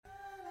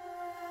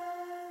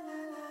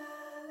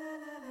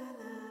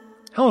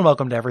Hello and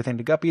welcome to Everything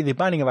to Guppy, the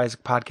Binding of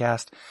Isaac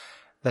podcast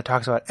that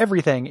talks about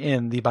everything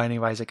in the Binding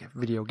of Isaac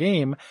video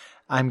game.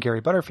 I'm Gary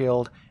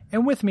Butterfield,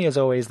 and with me as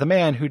always, the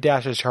man who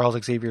dashes Charles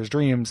Xavier's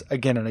dreams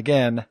again and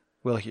again,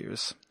 Will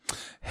Hughes.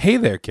 Hey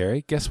there,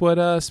 Gary. Guess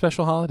what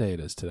special holiday it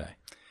is today?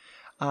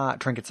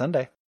 Trinket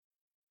Sunday.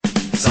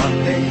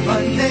 Sunday,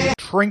 Monday,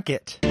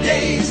 Trinket.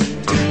 days,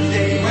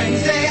 Tuesday,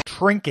 Wednesday,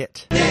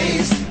 Trinket.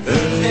 days,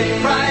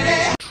 Thursday,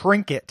 Friday,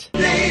 Trinket.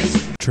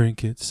 days.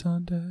 Trinket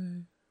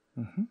Sunday.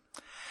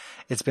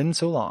 It's been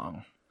so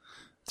long.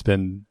 It's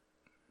been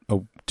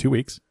 2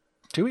 weeks.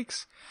 2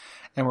 weeks.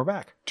 And we're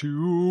back.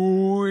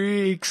 2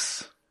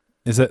 weeks.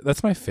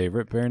 That's my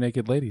favorite Bare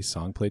Naked Ladies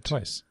song played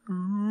twice.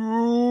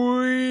 2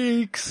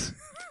 weeks.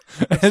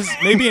 As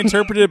maybe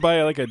interpreted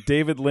by like a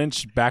David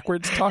Lynch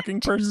backwards talking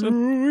person.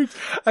 2 weeks.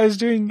 I was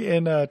doing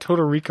in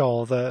Total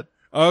Recall that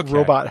Okay.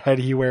 robot head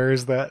he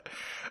wears that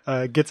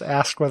gets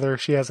asked whether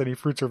she has any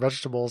fruits or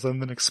vegetables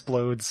and then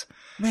explodes.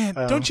 Man,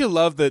 don't you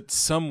love that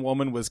some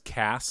woman was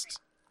cast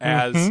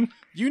as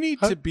you need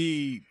to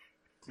be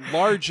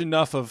large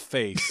enough of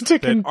face To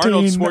that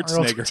Arnold contain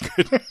Schwarzenegger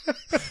could.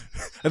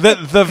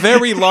 the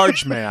very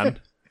large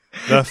man,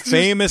 the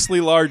famously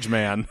large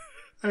man.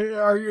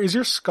 Is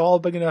your skull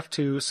big enough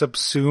to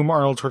subsume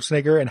Arnold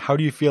Schwarzenegger, and how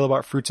do you feel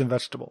about fruits and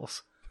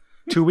vegetables?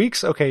 2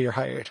 weeks? Okay, you're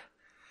hired.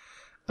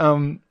 What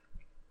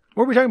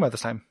are we talking about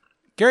this time?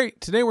 Gary,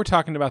 today we're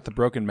talking about the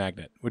broken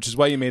magnet, which is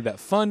why you made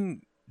that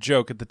fun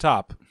joke at the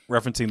top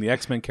referencing the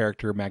X-Men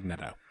character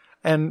Magneto.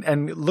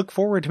 And look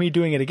forward to me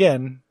doing it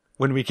again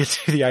when we get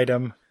to the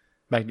item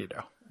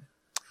Magneto.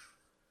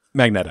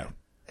 Magneto.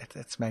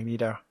 It's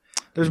Magneto.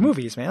 There's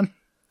movies, man.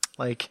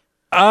 Like,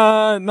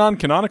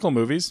 Non-canonical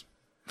movies.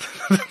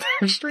 they're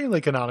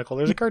extremely canonical.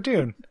 There's a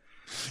cartoon.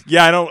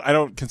 Yeah, I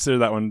don't consider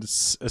that one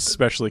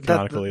especially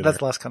canonical either.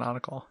 That's less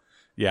canonical.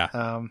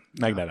 Yeah.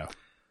 Magneto.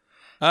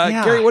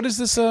 Yeah. Gary, what does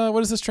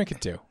this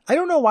trinket do? I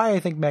don't know why I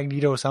think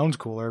Magneto sounds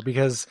cooler,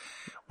 because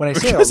when I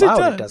say it out Because it loud,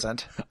 it does.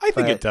 doesn't. I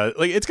think But- it does.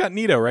 Like, it's got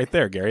Nito right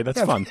there, Gary.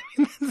 That's fun.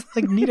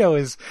 Like, Nito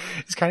is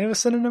kind of a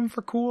synonym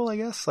for cool, I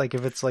guess. Like,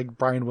 if it's like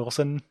Brian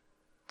Wilson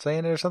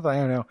saying it or something, I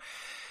don't know.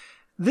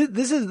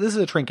 This is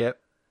a trinket,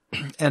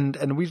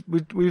 and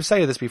we've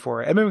cited this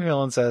before. Edmund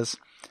McMillan says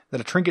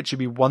that a trinket should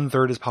be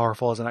 1/3 as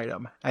powerful as an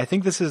item. I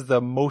think this is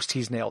the most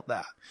he's nailed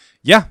that.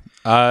 Yeah.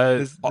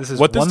 This is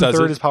what this does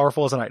 1/3 is as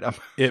powerful as an item.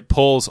 it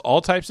pulls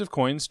all types of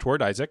coins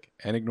toward Isaac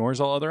and ignores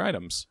all other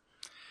items,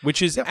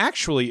 which is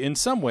actually, in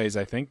some ways,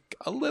 I think,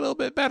 a little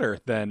bit better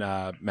than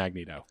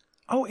Magneto.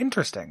 Oh,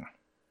 interesting.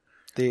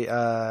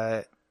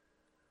 The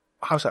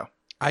how so?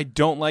 I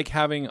don't like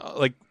having,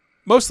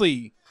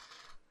 mostly,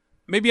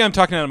 maybe I'm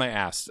talking out of my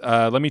ass.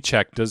 Let me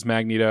check. Does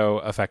Magneto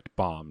affect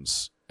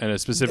bombs? And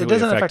specifically It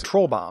doesn't affect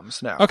troll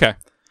bombs, no. Okay.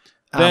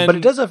 Then, But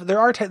it does. There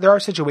are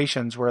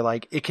situations where,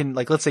 like, it can,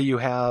 like, let's say you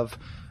have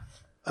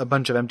a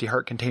bunch of empty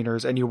heart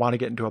containers and you want to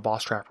get into a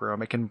boss trap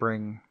room. It can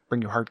bring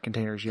you heart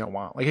containers you don't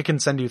want. Like, it can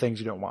send you things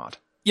you don't want.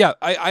 yeah,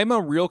 I'm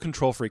a real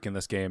control freak in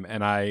this game,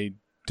 and I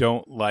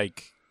don't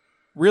like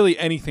really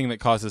anything that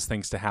causes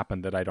things to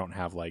happen that I don't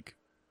have, like,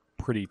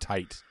 pretty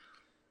tight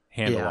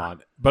handle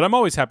on. But I'm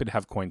always happy to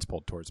have coins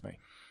pulled towards me.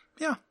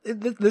 Yeah,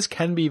 this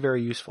can be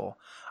very useful.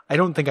 I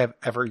don't think I've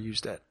ever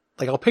used it.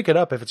 Like, I'll pick it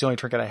up if it's the only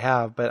trinket I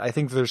have, but I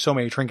think there's so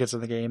many trinkets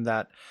in the game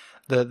that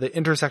the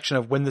intersection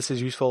of when this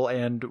is useful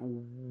and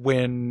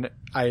when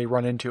I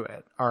run into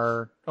it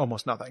are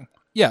almost nothing.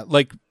 Yeah,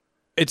 like,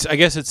 I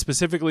guess it's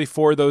specifically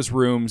for those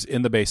rooms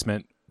in the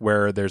basement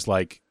where there's,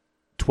 like,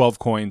 12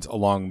 coins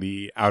along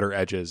the outer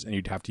edges, and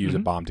you'd have to use a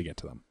bomb to get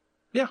to them.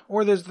 Yeah,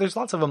 or there's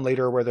lots of them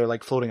later where they're,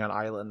 like, floating on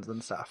islands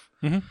and stuff.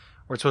 Mm-hmm.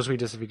 Where it's supposed to be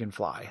just if you can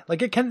fly.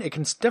 Like, it can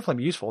definitely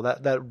be useful.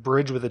 That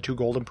bridge with the two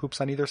golden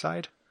poops on either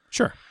side.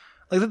 Sure.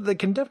 Like, that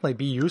can definitely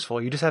be useful.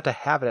 You just have to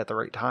have it at the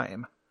right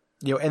time.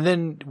 You know, and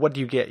then what do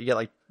you get? You get,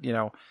 like,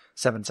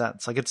 7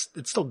 cents. Like, it's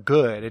still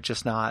good. It's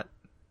just not,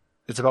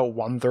 it's about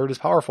 1/3 as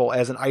powerful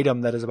as an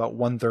item that is about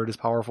 1/3 as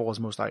powerful as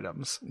most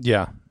items.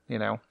 Yeah.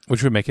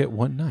 Which would make it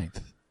 1/9.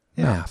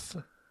 Yeah. Math.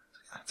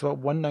 It's about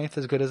 1/9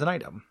 as good as an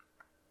item.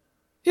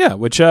 Yeah,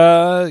 which,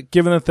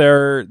 given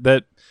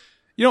that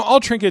all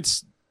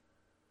trinkets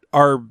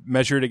are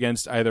measured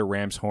against either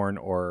ram's horn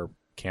or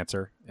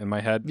cancer in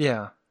my head.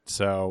 Yeah.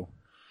 So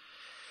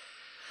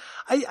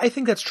I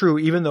think that's true,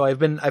 even though I've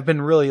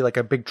been really, like,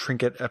 a big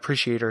trinket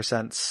appreciator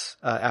since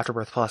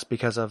Afterbirth Plus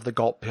because of the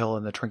Gulp Pill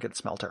and the Trinket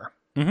Smelter.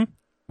 Mm-hmm.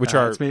 Which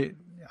are... Really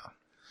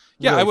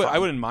I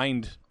fun. wouldn't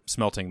mind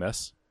smelting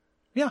this.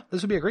 Yeah,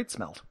 this would be a great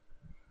smelt.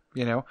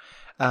 And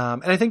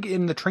I think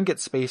in the trinket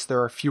space,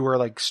 there are fewer,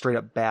 like, straight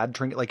up bad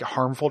trinket, like,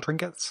 harmful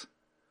trinkets.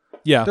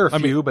 Yeah. There are a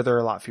few, but there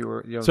are a lot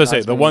fewer. So I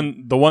say, the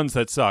ones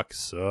that suck.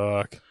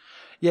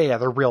 Yeah,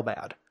 they're real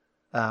bad.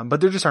 But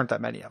there just aren't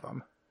that many of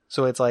them.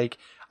 So it's like,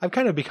 I've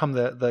kind of become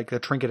the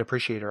trinket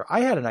appreciator.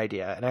 I had an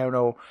idea, and I don't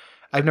know,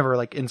 I've never,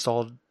 like,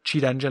 installed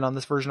Cheat Engine on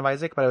this version of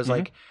Isaac, but I was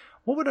like,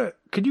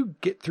 could you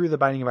get through the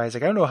Binding of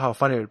Isaac? I don't know how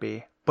fun it would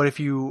be, but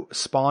if you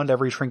spawned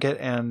every trinket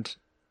and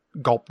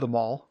gulped them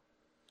all,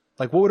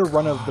 like, what would a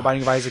run of the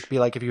Binding of Isaac be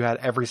like if you had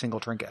every single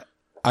trinket?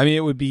 I mean,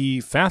 it would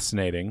be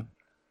fascinating.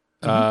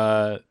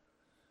 I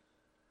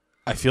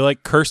feel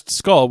like Cursed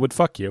Skull would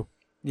fuck you.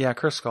 Yeah,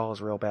 Cursed Skull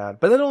is real bad,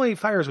 but it only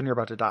fires when you're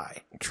about to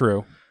die.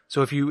 True.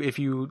 So if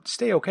you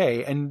stay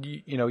okay, and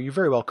you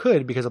very well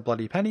could because of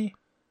Bloody Penny,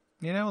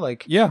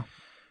 like Yeah.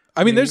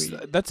 I mean, you-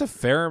 that's a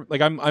fair,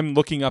 like I'm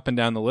looking up and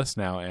down the list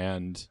now,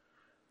 and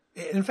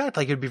in fact,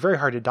 like it'd be very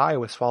hard to die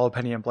with Swallow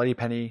Penny and Bloody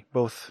Penny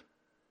both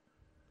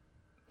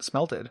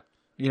smelted.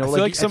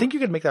 I think you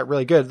could make that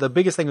really good. The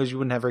biggest thing is you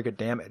wouldn't have very good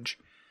damage.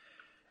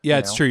 yeah,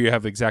 it's true. You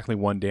have exactly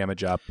 1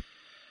 damage up.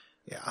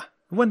 Yeah,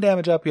 1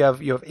 damage up. You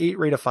have 8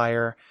 rate of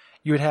fire.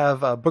 You would have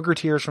Booger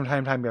Tears from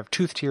time to time. You have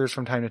Tooth Tears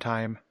from time to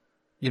time.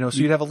 So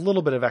you'd have a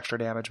little bit of extra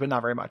damage, but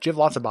not very much. You have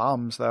lots of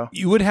bombs though.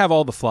 You would have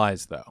all the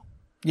flies though.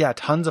 Yeah,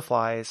 tons of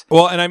flies.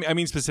 Well, and I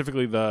mean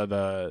specifically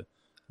the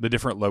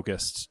different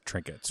locust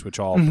trinkets, which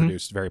all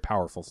produce very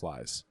powerful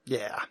flies.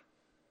 Yeah.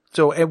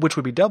 So, which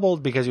would be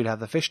doubled because you'd have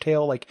the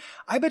fishtail. Like,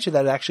 I bet you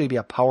that'd actually be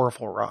a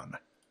powerful run.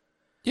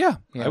 Yeah,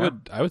 Yeah.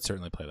 I would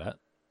certainly play that.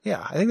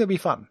 Yeah, I think that'd be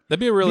fun. That'd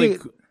be a really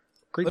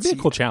Great. that'd be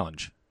a cool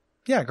challenge.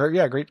 Yeah,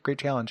 great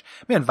challenge.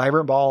 Man,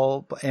 Vibrant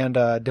Ball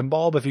and Dim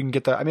Bulb, if you can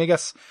get the. I mean, I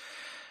guess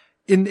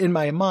in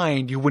my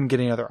mind you wouldn't get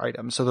any other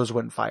items, so those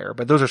wouldn't fire.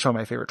 But those are some of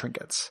my favorite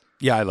trinkets.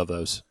 Yeah, I love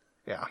those.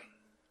 Yeah.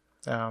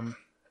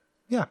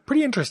 Yeah,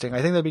 pretty interesting.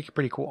 I think that'd be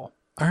pretty cool.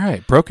 All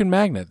right, Broken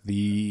Magnet.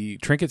 The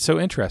trinket's so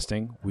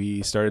interesting,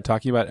 we started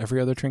talking about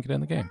every other trinket in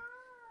the game.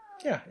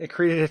 Yeah, it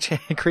created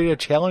a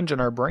challenge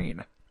in our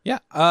brain. Yeah,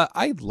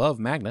 I love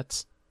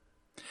magnets.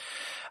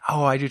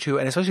 Oh, I do too,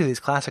 and especially these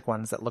classic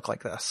ones that look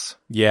like this.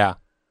 Yeah.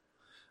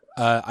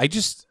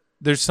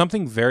 There's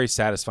something very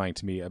satisfying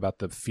to me about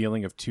the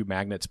feeling of 2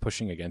 magnets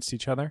pushing against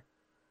each other.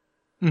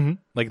 Mm-hmm.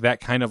 Like that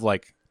kind of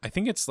like, I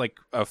think it's like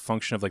a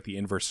function of like the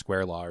inverse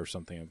square law or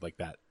something like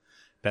that.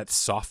 That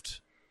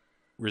soft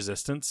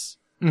resistance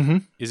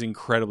is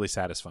incredibly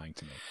satisfying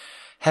to me.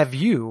 Have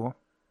you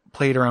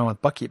played around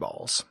with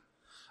Buckyballs?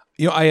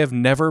 I have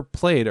never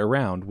played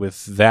around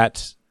with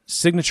that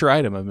signature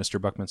item of Mr.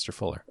 Buckminster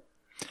Fuller.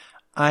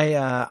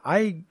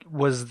 I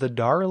was the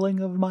darling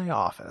of my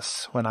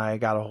office when I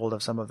got a hold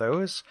of some of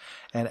those,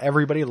 and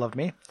everybody loved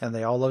me, and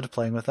they all loved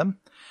playing with them.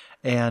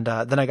 And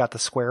then I got the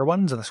square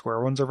ones, and the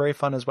square ones are very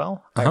fun as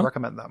well. I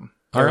recommend them.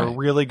 They're a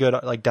really good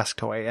like desk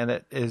toy, and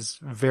it is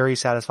very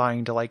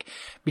satisfying to like,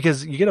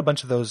 because you get a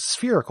bunch of those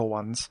spherical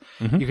ones.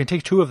 You can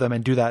take 2 of them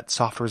and do that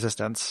soft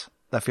resistance.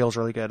 That feels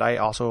really good. I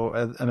also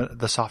am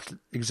the soft,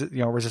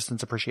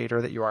 resistance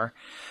appreciator that you are.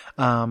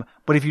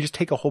 But if you just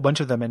take a whole bunch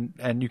of them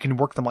and you can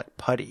work them like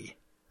putty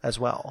as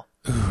well.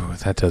 Ooh,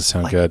 that does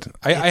sound good.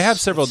 I have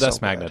several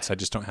desk magnets. I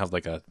just don't have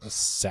like a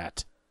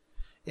set.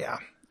 Yeah.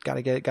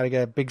 Gotta get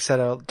a big set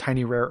of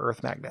tiny rare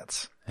earth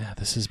magnets. Yeah,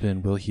 this has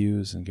been Will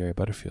Hughes and Gary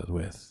Butterfield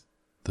with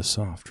The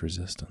Soft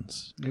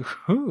Resistance.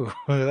 Ooh,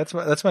 that's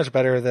much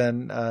better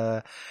than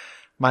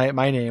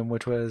my name,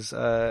 which was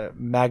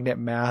Magnet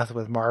Math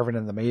with Marvin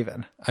and the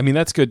Maven. I mean,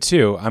 that's good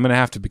too. I'm gonna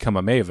have to become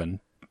a Maven.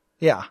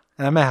 Yeah,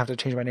 and I'm gonna have to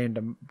change my name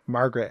to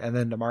Margaret and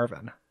then to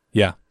Marvin.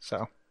 Yeah,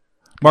 So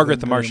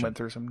Margaret the then we Martian. went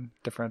through some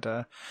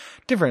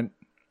different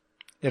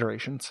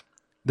iterations.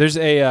 There's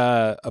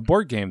a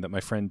board game that my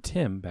friend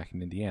Tim back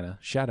in Indiana,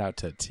 shout out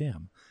to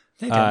Tim,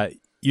 Hey, Tim.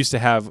 used to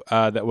have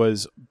that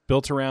was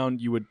built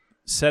around, you would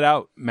set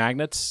out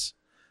magnets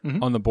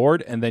on the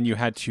board, and then you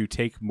had to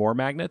take more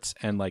magnets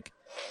and like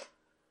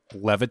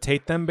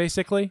levitate them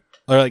basically,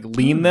 or like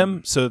lean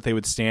them so that they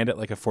would stand at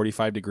like a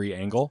 45-degree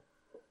angle.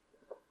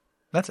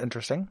 That's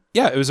interesting.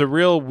 Yeah, it was a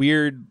real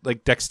weird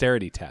like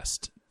dexterity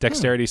test.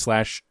 Dexterity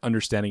 /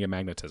 understanding of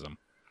magnetism.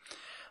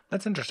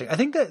 That's interesting. I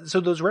think that, so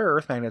those rare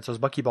earth magnets, those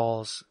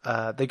Buckyballs,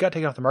 they got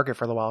taken off the market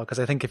for a little while because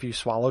I think if you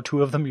swallow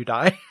 2 of them, you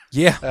die.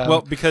 Yeah,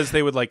 well, because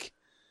they would like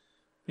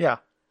Yeah.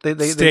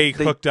 They stay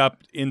hooked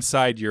up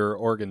inside your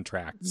organ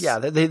tracts. Yeah,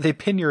 they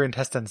pin your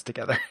intestines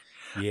together.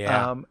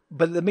 Yeah.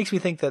 But that makes me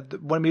think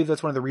that maybe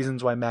that's one of the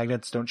reasons why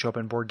magnets don't show up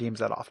in board games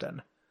that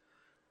often.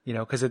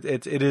 Because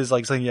it is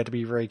like something you have to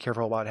be very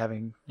careful about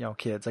having,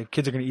 kids. Like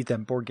kids are going to eat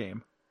them board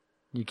game.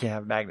 You can't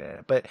have a magnet in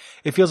it. But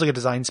it feels like a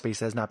design space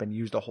that has not been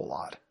used a whole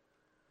lot.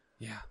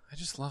 Yeah, I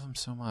just love them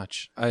so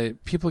much.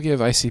 People give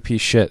ICP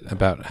shit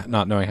about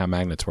not knowing how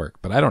magnets work,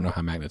 but I don't know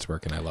how magnets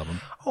work, and I love them.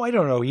 Oh, I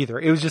don't know either.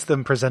 It was just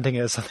them presenting it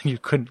as something you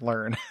couldn't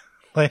learn.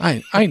 Like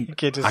I you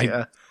can't just,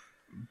 yeah.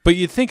 But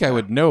you'd think I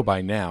would know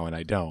by now, and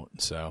I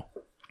don't. So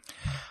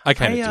I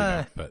kind of do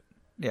know, but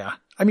yeah.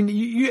 I mean,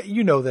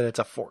 you know that it's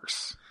a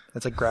force.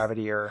 It's like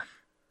gravity or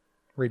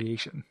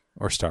radiation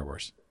or Star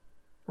Wars.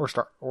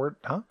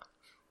 Huh?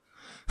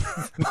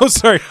 Oh,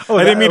 sorry.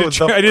 I didn't mean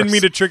that I didn't was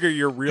mean to trigger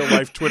your real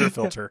life Twitter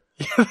filter.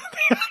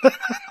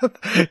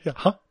 Yeah,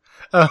 huh?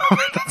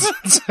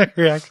 That's my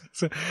reaction.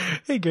 So,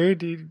 hey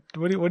Gary,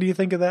 what do you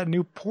think of that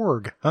new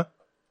Porg? Huh?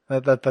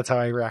 That's how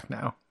I react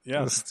now.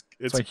 Yeah, It's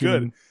it's like good.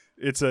 human.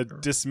 It's a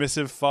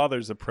dismissive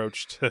father's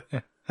approach to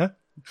Huh?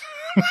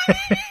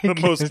 the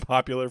most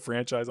popular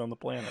franchise on the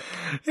planet.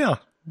 Yeah,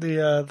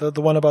 the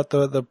one about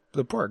the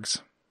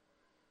Porgs,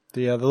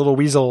 the little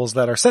weasels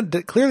that are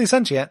clearly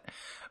sentient,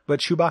 but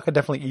Chewbacca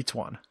definitely eats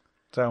one.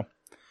 So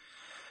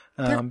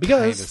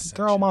Because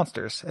they're all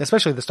monsters,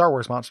 especially the Star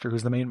Wars monster,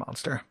 who's the main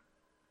monster.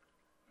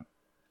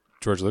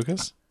 George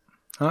Lucas?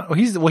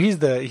 He's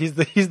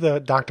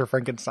the Dr.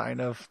 Frankenstein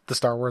of the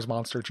Star Wars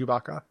monster,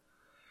 Chewbacca.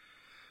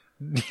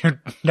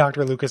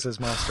 Dr. Lucas's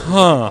monster.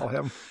 Call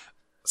him.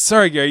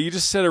 Sorry, Gary, you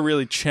just said a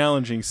really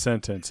challenging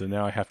sentence, and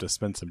now I have to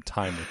spend some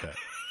time with it.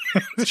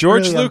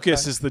 George really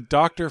Lucas is the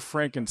Dr.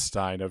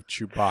 Frankenstein of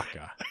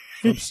Chewbacca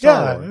from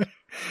Star Wars.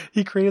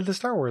 He created the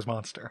Star Wars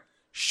monster.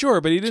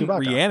 Sure, but he didn't Chewbacca.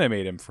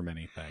 reanimate him from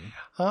anything.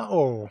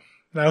 Now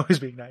I was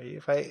being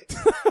naive.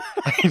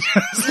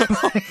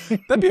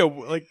 That'd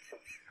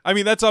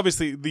be that's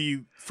obviously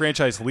the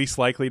franchise least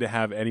likely to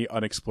have any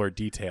unexplored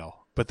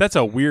detail, but that's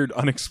a weird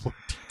unexplored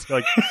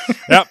detail.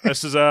 Yep,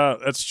 that's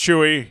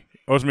Chewie.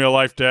 Owes me a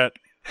life debt.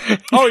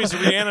 Oh, he's a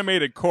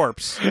reanimated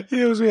corpse.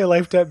 He owes me a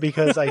life debt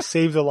because I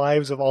saved the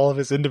lives of all of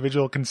his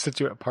individual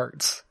constituent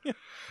parts.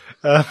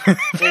 Well,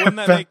 wouldn't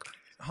that make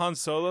Han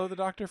Solo the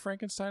Dr.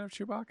 Frankenstein of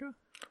Chewbacca?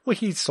 Well,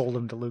 he sold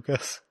him to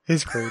Lucas,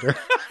 his creator.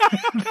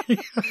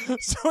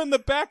 So in the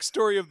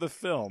backstory of the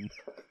film,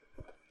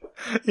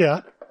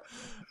 Yeah.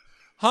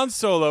 Han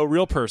Solo,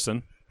 real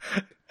person,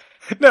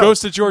 goes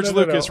to George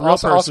Lucas, real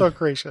person. Also a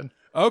creation.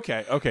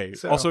 Okay.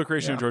 So, also a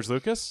creation yeah. of George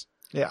Lucas?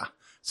 Yeah.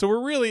 So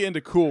we're really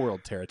into Cool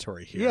World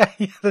territory here.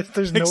 Yeah,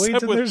 there's no Except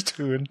weights and with- there's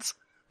tunes.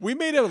 We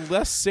made a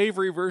less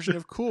savory version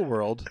of Cool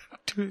World.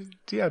 Tune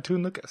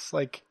Lucas.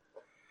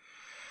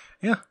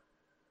 Yeah.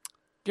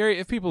 Gary,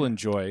 if people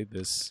enjoy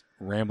this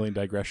rambling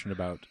digression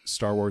about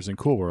Star Wars and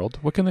Cool World,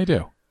 what can they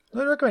do?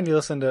 I'd recommend you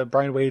listen to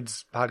Brian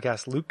Wade's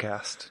podcast,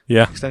 Lucecast.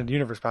 Yeah. Extended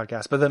Universe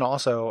podcast, but then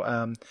also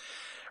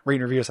rate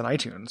and review us on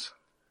iTunes.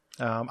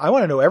 I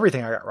want to know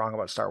everything I got wrong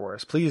about Star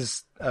Wars.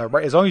 Please,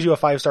 as long as you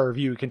have a 5-star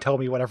review, you can tell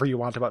me whatever you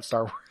want about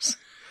Star Wars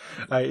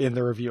in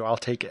the review. I'll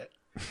take it.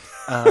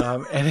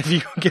 And if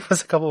you give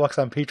us a couple bucks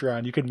on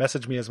Patreon, you can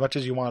message me as much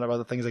as you want about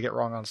the things I get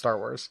wrong on Star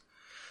Wars.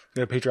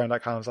 Go to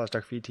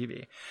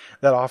patreon.com/darkfeedtv.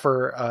 That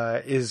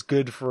offer is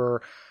good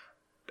for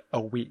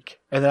a week.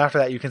 And then after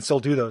that, you can still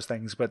do those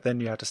things, but then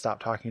you have to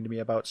stop talking to me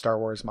about Star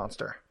Wars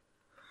Monster.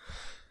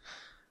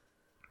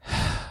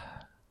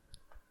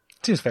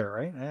 Seems fair,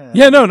 right?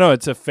 Yeah, no,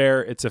 it's a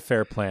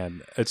fair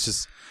plan. It's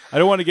just I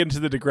don't want to get into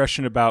the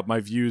digression about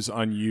my views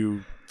on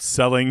you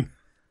selling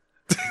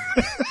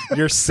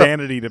your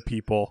sanity to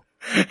people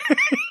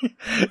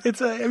It's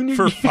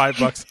for $5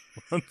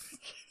 a month.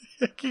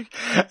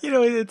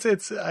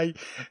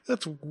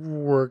 It's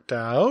worked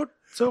out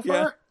so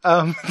far.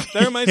 That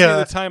reminds me of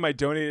the time I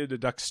donated to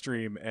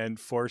Duckstream and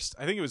forced,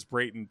 I think it was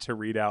Brayton, to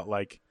read out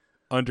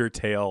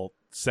Undertale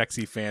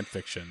sexy fan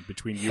fiction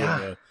between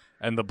you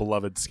and the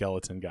beloved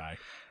skeleton guy.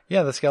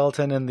 Yeah, the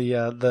skeleton and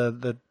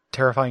the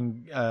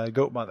terrifying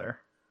goat mother,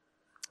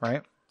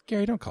 right?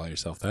 Gary, don't call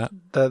yourself that.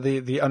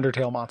 The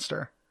Undertale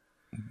monster,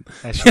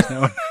 as she's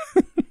known.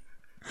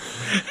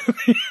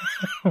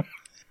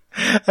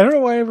 I don't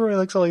know why everybody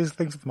likes all these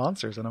things with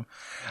monsters in them.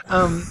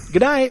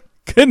 Good night.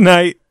 Good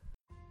night.